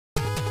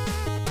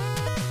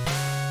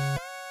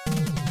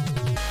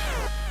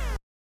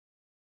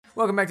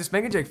Welcome back to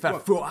Spank and Jake, fat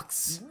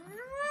fucks.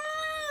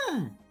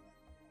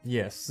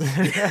 Yes.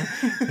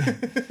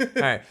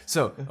 Alright,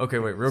 so, okay,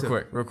 wait, real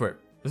quick.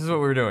 This is what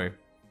we're doing.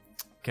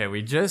 Okay,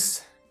 we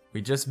just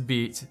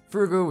beat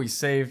Frugal, we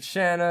saved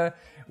Shanna,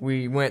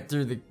 we went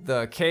through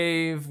the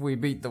cave, we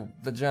beat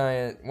the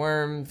giant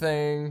worm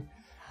thing,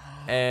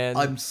 and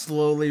I'm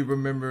slowly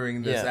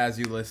remembering this as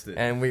you listed.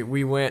 And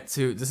we went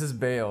to, this is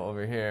Bale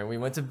over here, we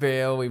went to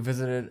Bale, we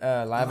visited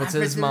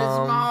Lavita's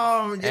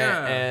mom,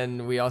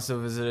 and we also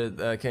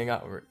visited King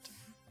Albert.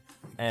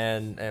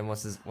 And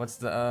what's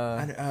the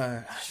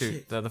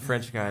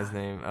French guy's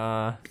name?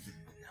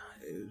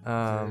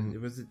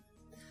 Was it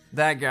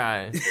that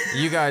guy?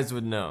 You guys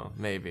would know,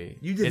 maybe.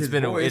 You did. It's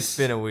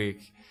been a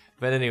week,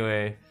 but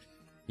anyway.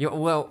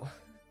 Well,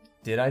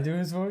 did I do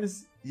his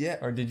voice? Yeah.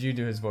 Or did you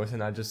do his voice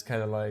and I just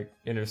kind of like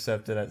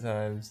intercepted at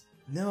times?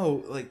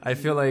 No, like I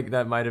feel like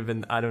that might have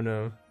been. I don't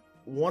know.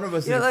 One of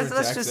us. Yeah,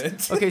 let's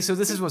just. Okay, so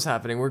this is what's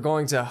happening. We're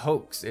going to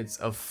hoax. It's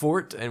a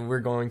fort, and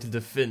we're going to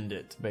defend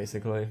it.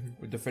 Basically,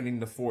 we're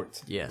defending the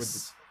fort.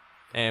 Yes,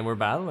 and we're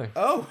battling.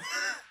 Oh,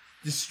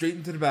 just straight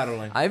into the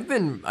battling. I've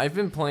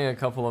been playing a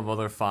couple of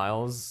other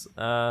files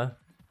on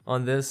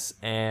this,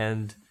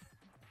 and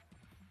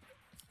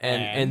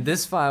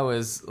this file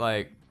is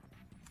like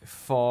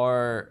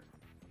far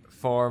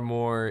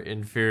more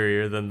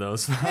inferior than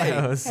those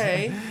files.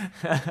 Hey,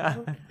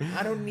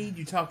 I don't need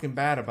you talking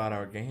bad about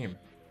our game.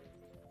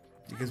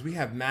 Because we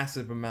have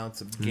massive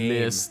amounts of game.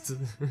 Missed.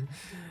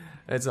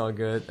 It's all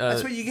good.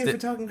 That's what you get for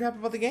talking crap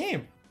about the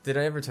game. Did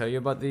I ever tell you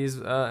about these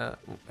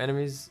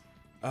enemies?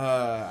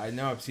 I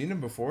know I've seen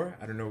them before.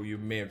 I don't know what you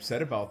may have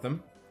said about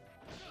them.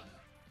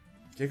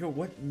 Jacob,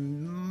 what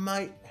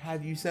might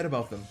have you said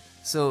about them?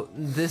 So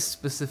this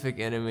specific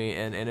enemy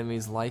and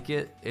enemies like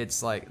it,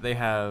 it's like they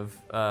have,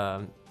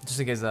 just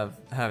in case I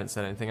haven't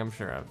said anything, I'm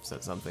sure I've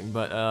said something,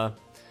 but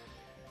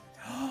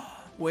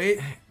wait.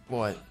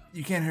 What?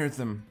 You can't hurt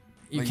them.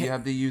 You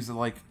have to use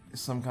like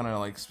some kind of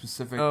like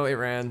specific. Oh, it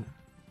ran.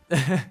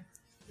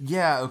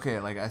 Yeah. Okay.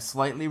 Like I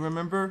slightly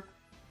remember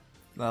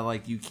that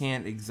like you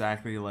can't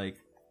exactly like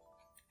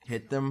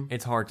hit them.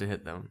 It's hard to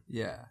hit them.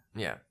 Yeah.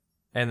 Yeah.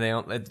 And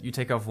you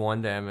take off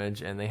 1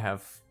 damage, and they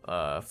have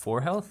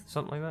 4 health,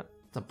 something like that.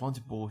 It's a bunch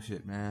of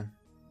bullshit, man.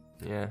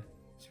 Yeah.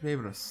 Should be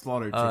able to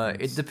slaughter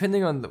chickens.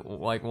 Depending on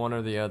like one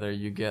or the other,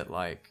 you get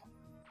like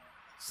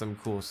some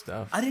cool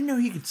stuff. I didn't know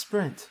he could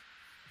sprint.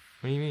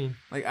 What do you mean?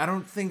 Like I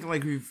don't think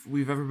like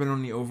we've ever been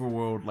on the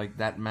overworld like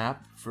that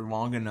map for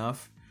long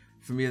enough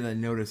for me to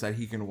notice that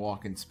he can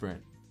walk and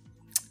sprint.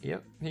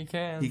 Yep, he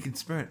can. He can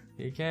sprint.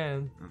 He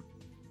can.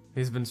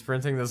 He's been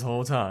sprinting this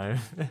whole time.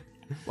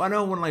 Well, I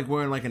know when like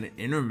we're in like an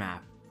inner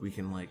map, we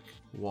can like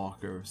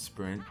walk or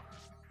sprint.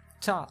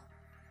 Chop.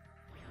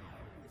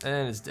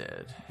 And it's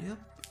dead. Yep.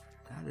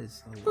 That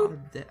is a lot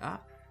of dead.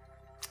 Ah.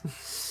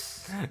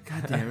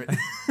 God damn it.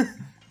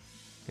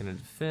 Gonna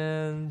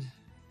defend.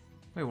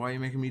 Wait, why are you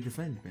making me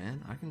defend,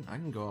 man? I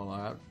can go all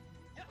out.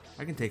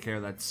 I can take care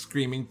of that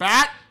screaming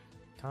bat.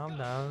 Calm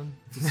down.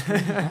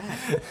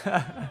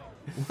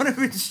 What if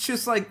it's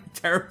just like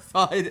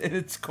terrified in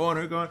its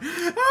corner going,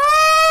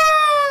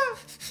 ah!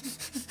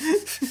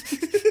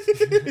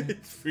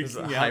 It's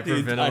freaking out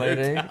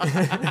hyperventilating.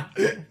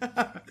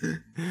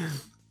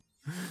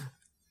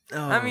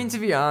 I mean, to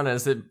be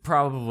honest, it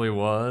probably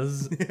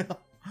was. Yeah.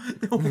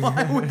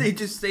 Why would they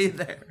just stay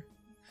there?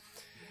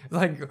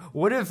 Like,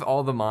 what if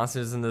all the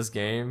monsters in this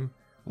game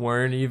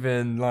weren't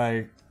even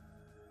like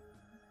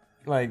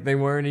they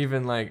weren't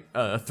even like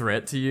a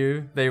threat to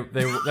you? They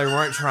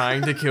weren't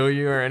trying to kill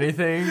you or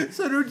anything.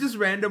 So they're just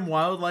random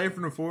wildlife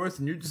in the forest,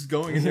 and you're just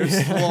going and they're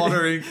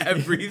slaughtering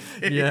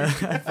everything.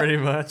 Yeah, pretty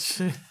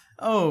much.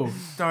 Oh,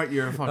 Dart,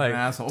 you're a fucking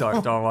asshole.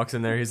 Dart walks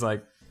in there. He's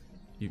like,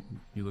 "You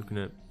looking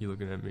at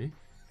me?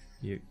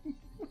 You?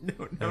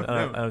 No.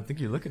 I don't think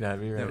you're looking at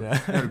me right now."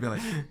 That would be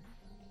like,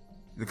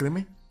 looking at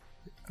me?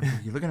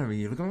 You looking at me?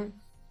 You looking at me?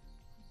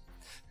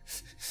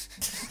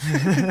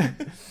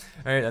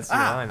 All right, that's your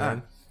line,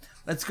 man.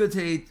 Let's go to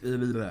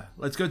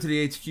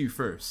the HQ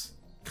first.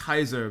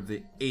 Kaiser of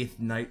the 8th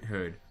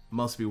Knighthood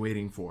must be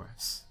waiting for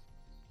us.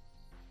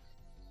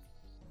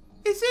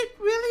 Is it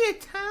really a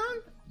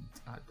town?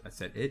 I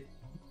said it.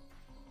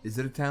 Is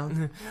it a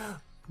town?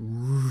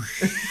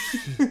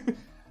 Whoosh.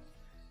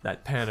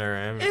 That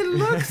panorama. It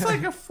looks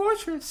like a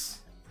fortress.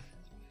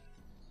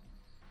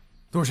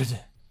 God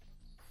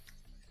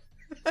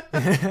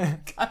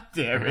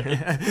damn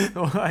it.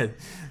 What?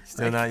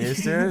 Still not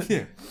used to it?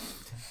 Yeah.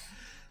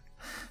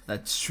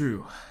 That's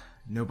true.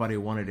 Nobody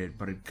wanted it,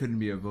 but it couldn't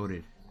be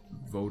voted.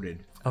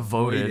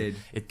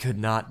 It could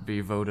not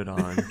be voted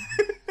on.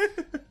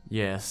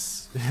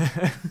 Yes.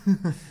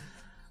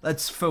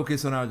 Let's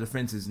focus on our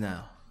defenses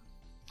now.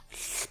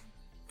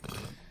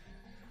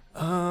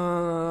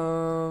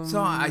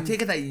 So I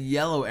take it that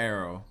yellow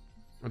arrow.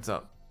 What's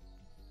up?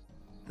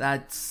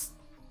 That's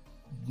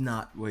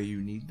not where you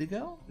need to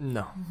go?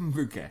 No.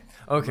 Okay.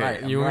 Okay,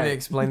 right, you want me to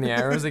explain the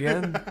arrows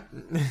again?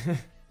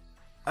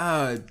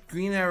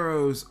 Green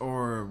arrows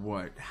or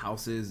what?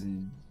 Houses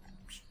and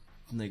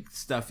like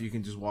stuff you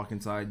can just walk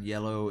inside.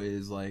 Yellow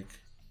is like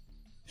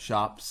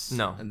shops.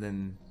 No. And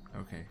then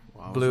okay,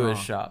 well, I was Blue is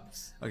wrong.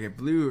 shops. Okay,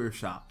 blue or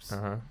shops.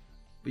 Uh huh.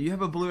 But you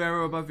have a blue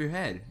arrow above your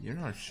head. You're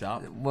not a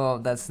shop. Well,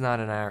 that's not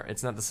an arrow.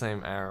 It's not the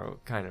same arrow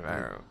kind of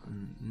arrow,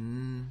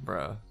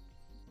 bro.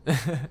 All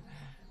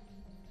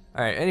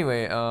right.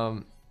 Anyway,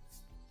 I'm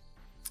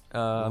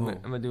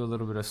gonna do a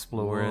little bit of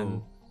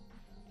exploring.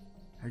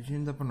 How'd you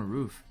end up on a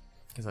roof?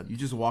 Because You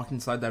just walked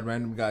inside that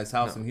random guy's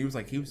house, No. and he was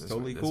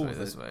totally cool with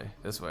this it. way,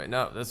 this way,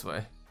 no, this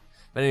way.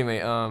 But anyway,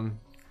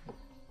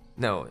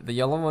 no, the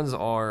yellow ones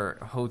are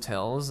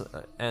hotels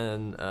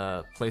and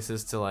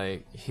places to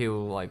like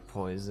heal like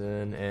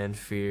poison and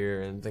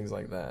fear and things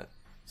like that.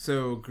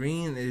 So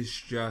green is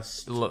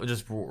just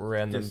Just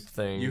random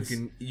things.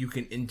 you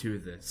can enter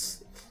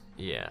this.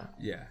 Yeah.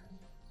 Yeah.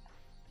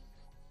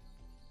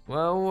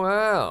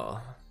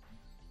 Well.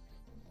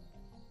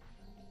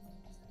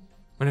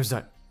 My name's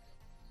Dot.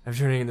 I'm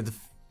joining in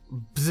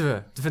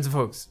the defensive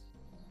hoax.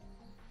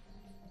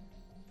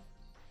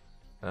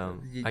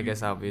 I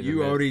guess I'll be the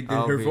You already did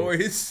her be-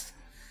 voice.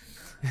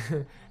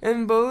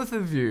 And both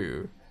of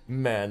you,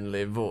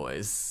 manly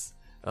voice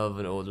of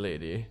an old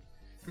lady.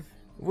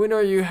 When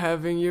are you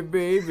having your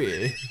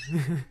baby?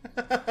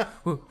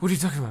 what are you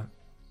talking about?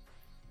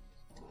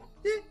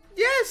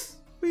 Yes,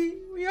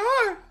 we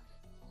are.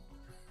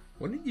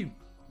 What did you?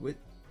 What?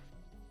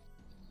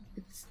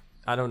 It's,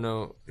 I don't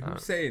know.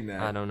 who's saying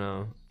that? I don't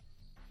know.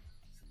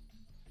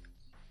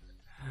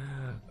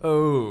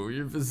 Oh,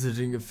 you're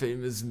visiting a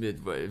famous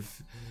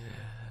midwife.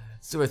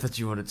 So I thought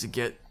you wanted to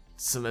get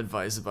some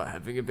advice about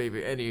having a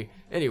baby.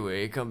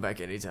 Anyway, come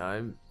back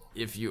anytime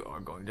if you are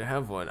going to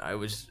have one. I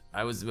was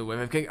the midwife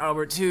of King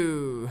Albert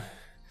too.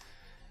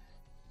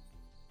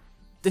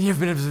 Then you have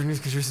been observing these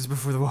countries since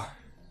before the war?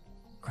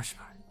 Question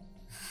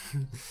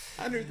mark.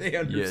 How do they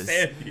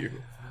understand you?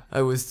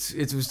 It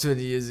was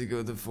 20 years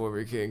ago the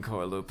former King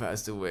Carlo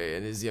passed away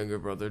and his younger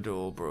brother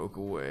Dole broke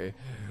away.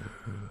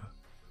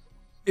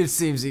 It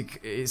seems he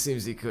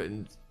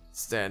couldn't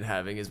stand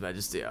having His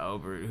Majesty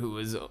Albert, who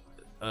was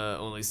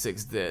only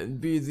 6 then,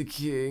 be the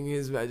king.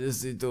 His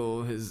Majesty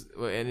Dole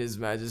and His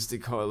Majesty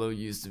Carlo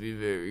used to be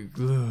very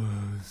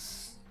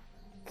close.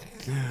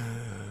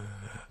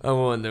 I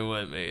wonder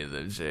what made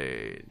them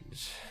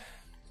change.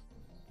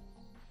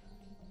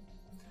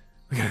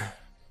 We gotta.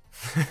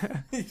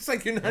 It's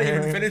like you're not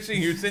even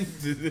finishing your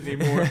sentences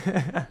anymore.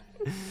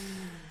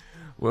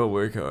 Well,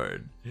 work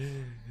hard.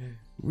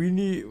 When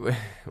you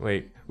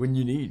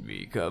need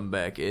me, come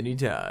back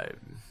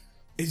anytime.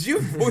 Is your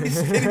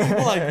voice getting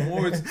like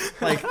more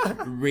like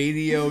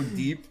radio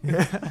deep?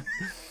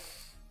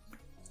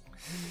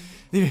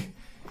 We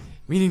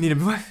need a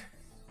wife.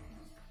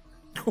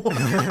 What?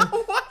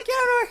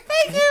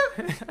 Thank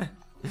you.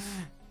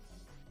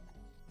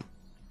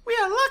 We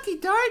are lucky,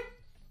 Dart.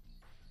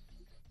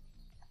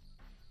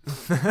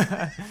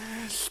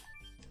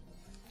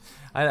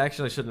 I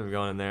actually shouldn't have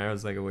gone in there. It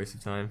was like a waste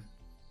of time.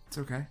 It's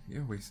okay.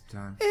 You're a waste of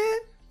time.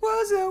 It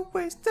was a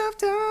waste of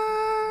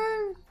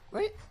time.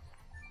 Wait.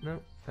 No.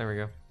 There we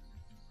go.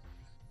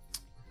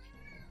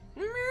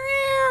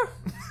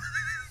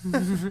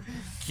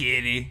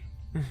 Kitty.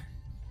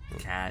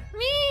 Cat.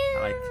 I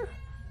like.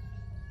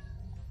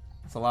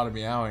 It's a lot of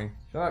meowing.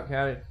 Shut up,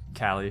 Caddy.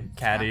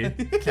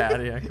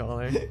 Caddy, I call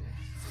her.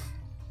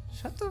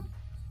 Shut the.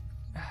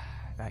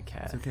 That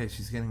cat. It's okay.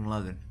 She's getting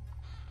leathered.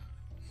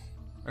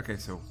 Okay,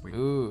 so wait.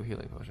 Ooh,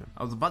 healing potion.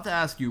 I was about to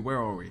ask you, where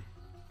are we?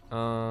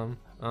 I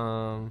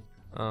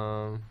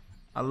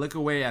look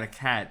away at a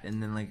cat,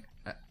 and then like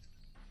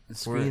the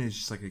screen is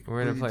just like a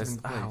We're in a completely place.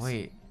 different Oh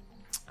wait,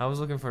 I was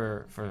looking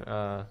for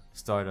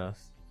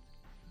Stardust.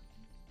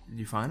 Did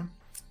you find him?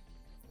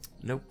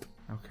 Nope.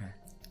 Okay.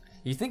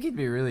 You think he'd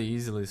be really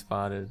easily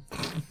spotted?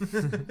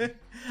 I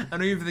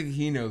don't even think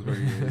he knows where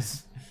he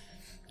is.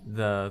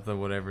 The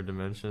whatever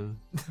dimension.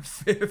 The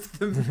 5th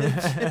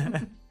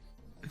dimension.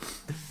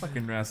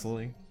 Fucking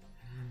wrestling.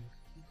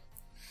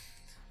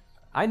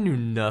 I knew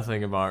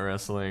nothing about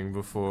wrestling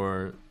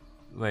before,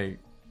 like,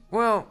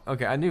 well,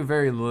 okay, I knew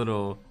very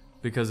little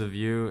because of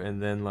you,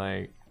 and then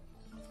like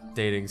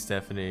dating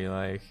Stephanie.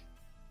 Like,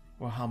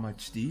 Well, how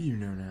much do you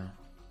know now?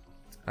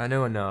 I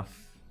know enough.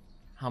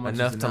 How much?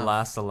 Enough is to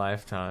last a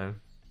lifetime.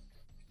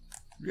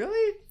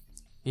 Really?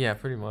 Yeah,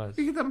 pretty much.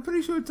 Because I'm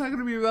pretty sure it's not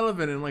gonna be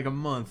relevant in like a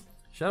month.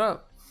 Shut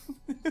up.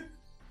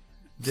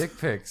 Dick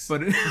pics.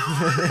 But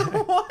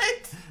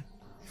what?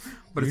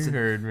 But You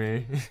heard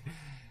me.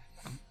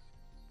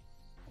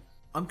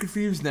 I'm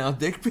confused now.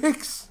 Dick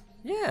pics?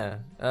 Yeah,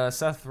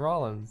 Seth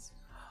Rollins.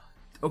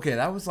 Okay,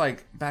 that was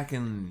like back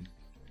in.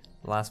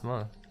 Last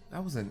month.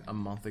 That was a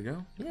month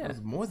ago. Yeah. That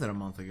was more than a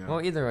month ago.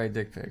 Well, either way,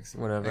 dick pics.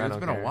 Whatever. Yeah, I it's don't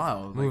been a care.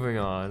 while, like- Moving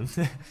on.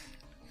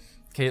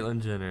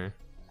 Caitlyn Jenner.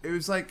 It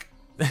was like.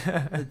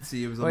 Let's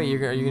see. It was.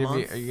 Wait, are are you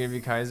gonna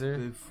be Kaiser?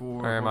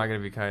 Before. Or am I gonna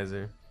be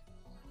Kaiser?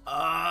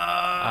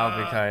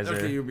 I'll be Kaiser.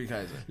 Okay, you'll be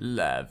Kaiser.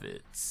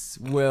 Lavitz,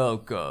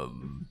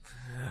 welcome.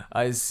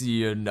 I see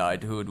your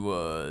knighthood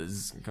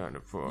was kind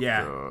of fucked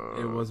Yeah, up.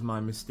 it was my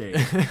mistake.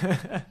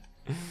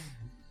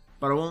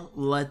 But I won't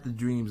let the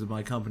dreams of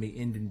my company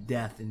end in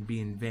death and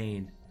be in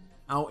vain.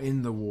 out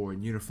in the war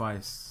and unify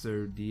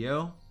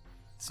Serdio.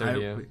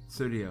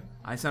 Serdio.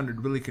 I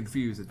sounded really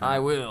confused at that. I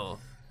will.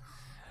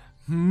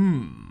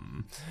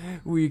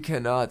 We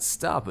cannot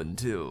stop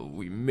until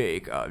we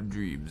make our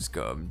dreams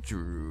come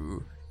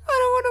true. I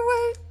don't want to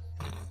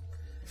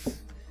wait.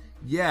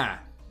 Yeah,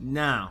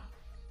 now.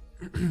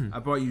 I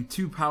brought you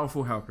 2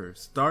 powerful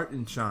helpers, Dart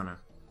and Shauna.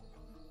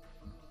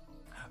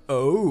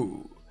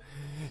 Oh,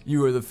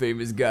 you are the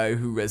famous guy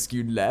who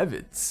rescued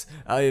Lavitz.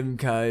 I am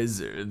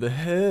Kaiser, the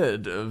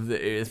head of the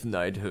 8th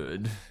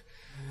Knighthood.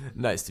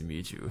 Nice to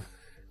meet you.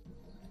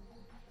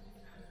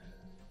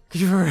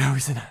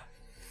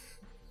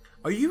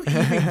 Are you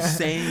even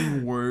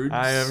saying words?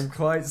 I am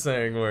quite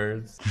saying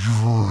words.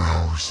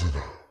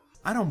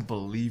 I don't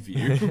believe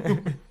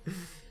you.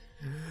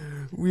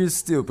 We are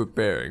still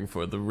preparing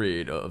for the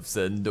raid of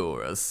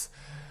Sandoras.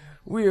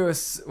 We are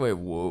wait,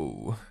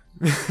 whoa.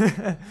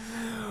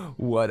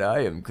 What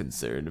I am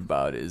concerned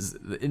about is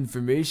the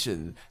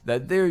information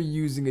that they're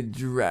using a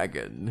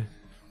dragon.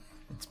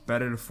 It's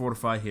better to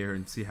fortify here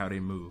and see how they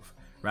move,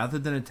 rather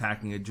than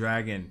attacking a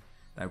dragon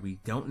that we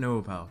don't know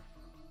about.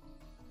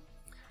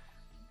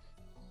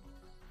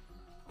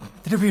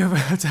 Did we able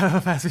to how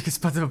fast we could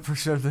spot them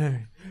push up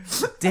there?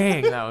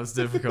 Dang, that was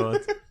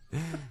difficult.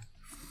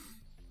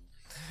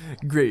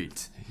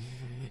 Great.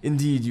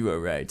 Indeed, you are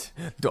right.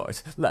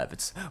 Dart,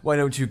 Lavitz, why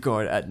don't you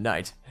guard at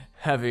night?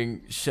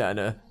 Having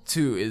Shanna,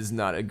 too, is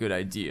not a good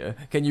idea.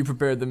 Can you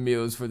prepare the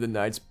meals for the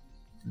night's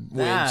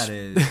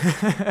winch?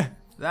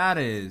 That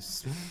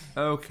is...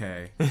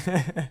 Okay.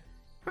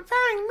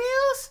 Preparing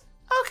meals?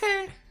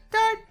 Okay.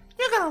 Dart,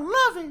 you're gonna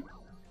love it.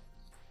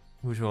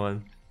 Which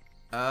one?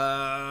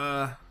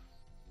 Are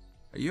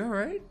you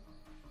alright?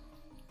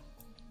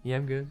 Yeah,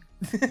 I'm good.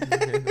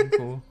 I'm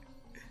cool.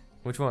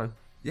 Which one?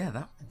 Yeah,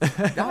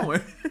 that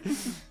one.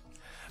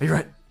 Are you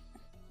right?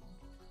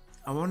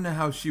 I wonder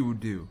how she would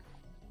do.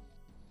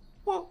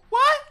 Well,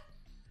 what?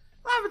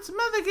 Lavit's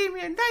mother gave me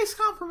a nice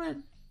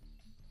compliment.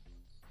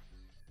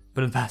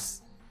 But in the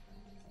past.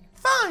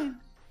 Fine.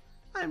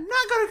 I'm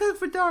not gonna cook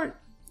for Dart.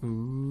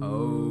 Ooh.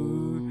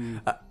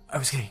 Oh. I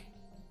was kidding.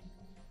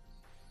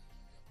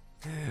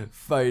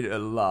 Fight a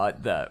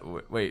lot that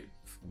way. Wait,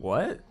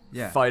 what?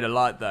 Yeah. Fight a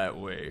lot that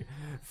way.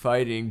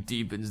 Fighting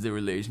deepens the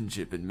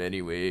relationship in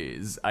many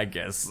ways. I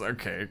guess.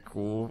 Okay,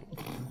 cool.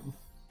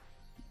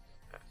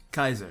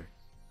 Kaiser.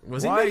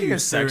 Was he making a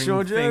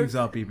sexual joke? Things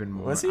up even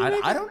more. Was he?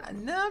 I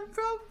don't. No,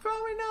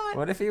 probably not.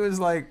 What if he was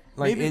like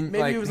maybe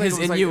it was his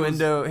like,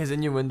 innuendo? His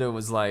innuendo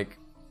was like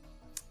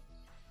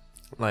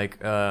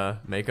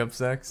makeup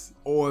sex.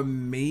 Or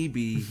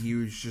maybe he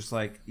was just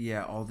like,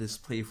 yeah, all this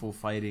playful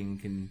fighting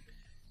can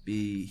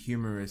be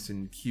humorous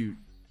and cute.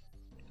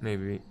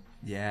 Maybe.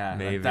 Yeah,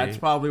 maybe that's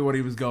probably what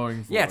he was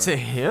going for. Yeah, to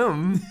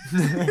him.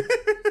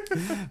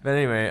 But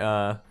anyway,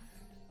 all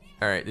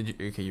right.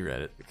 Okay, you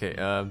read it. Okay.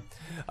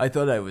 I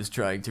thought I was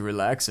trying to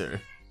relax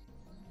her.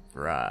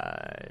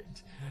 Right.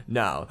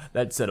 Now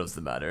that settles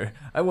the matter.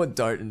 I want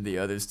Dart and the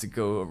others to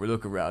go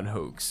look around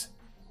Hoax.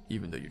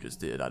 Even though you just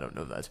did, I don't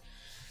know that.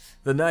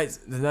 The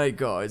night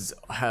guards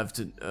have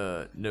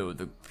to know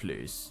the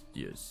place.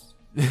 Yes.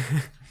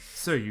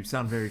 Sir, you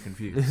sound very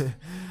confused.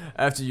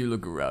 After you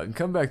look around,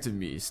 come back to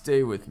me.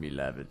 Stay with me,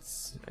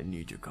 Lavitz. I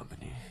need your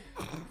company.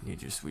 I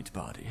need your sweet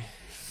body.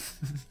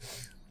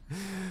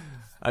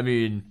 I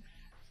mean,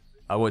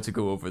 I want to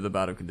go over the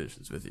battle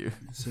conditions with you.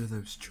 So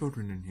there's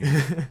children in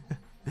here.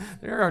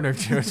 There are no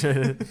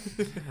children.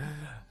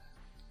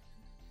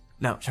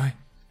 Now, shall we?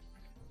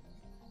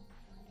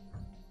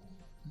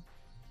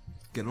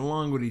 Get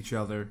along with each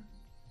other.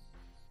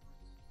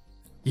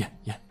 Yeah.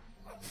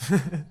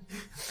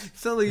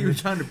 Sound like you were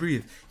trying to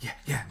breathe.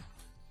 Yeah.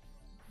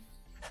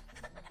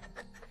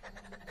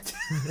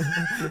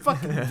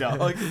 Fucking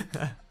dog.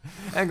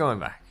 And going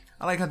back.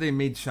 I like how they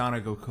made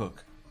Shauna go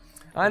cook.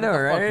 I know, What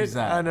the fuck right? is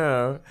that? I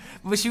know.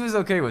 But she was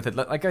okay with it.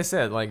 Like I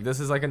said, like this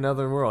is like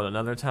another world,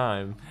 another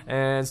time.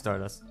 And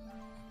Stardust.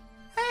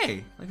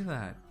 Hey, look at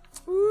that.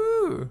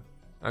 Woo.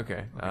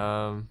 Okay.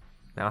 Now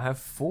I have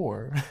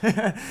 4.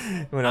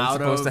 When I'm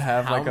supposed to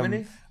have how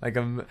many?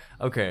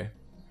 Okay.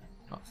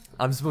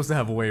 I'm supposed to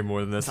have way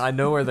more than this. I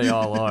know where they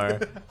all are,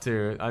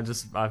 too.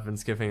 I've been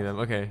skipping them.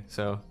 Okay,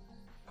 so.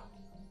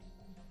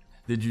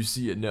 Did you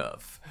see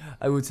enough?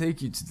 I will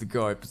take you to the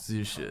guard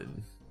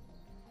position.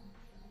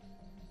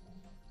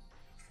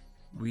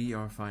 We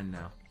are fine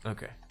now.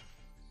 Okay.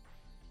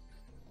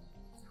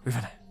 We're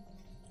fine.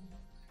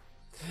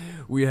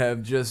 We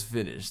have just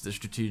finished the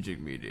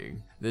strategic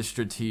meeting. The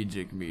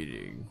strategic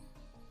meeting.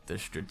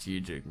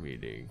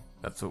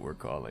 That's what we're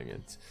calling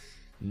it.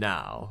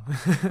 Now,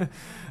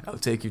 I'll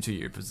take you to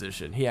your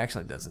position. He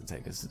actually doesn't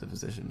take us to the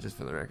position, just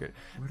for the record.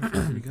 Where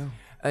did he go?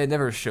 It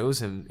never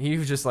shows him. He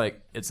was just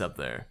like, it's up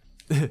there.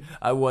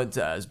 I want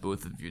to ask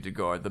both of you to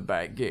guard the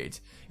back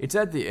gate. It's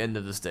at the end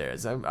of the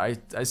stairs. I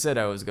said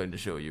I was going to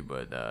show you,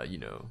 but, you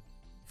know,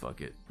 fuck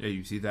it. Yeah,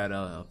 you see that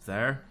up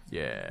there?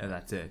 Yeah.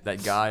 That's it.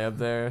 That guy up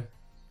there.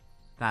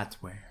 That's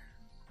where.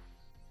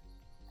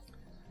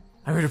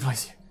 I'm ready to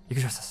place you. You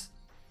can trust us.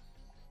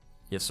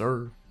 Yes,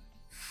 sir.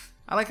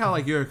 I like how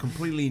like you're a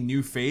completely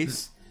new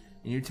face,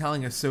 and you're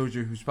telling a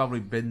soldier who's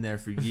probably been there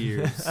for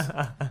years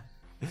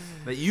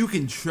that you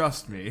can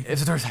trust me. If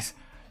the door says,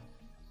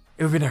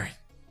 it would be night.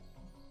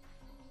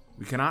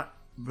 We cannot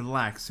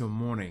relax till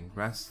morning.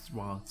 Rest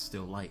while it's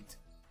still light.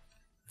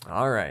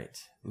 All right.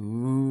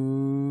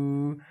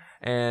 Ooh.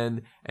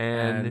 And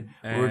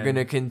we're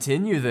gonna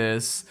continue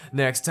this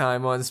next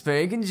time on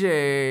Spank and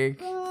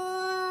Jake.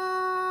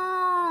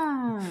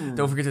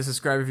 Don't forget to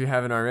subscribe if you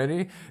haven't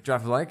already.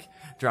 Drop a like,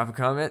 drop a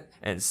comment,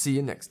 and see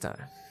you next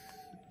time.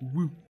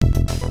 Woo.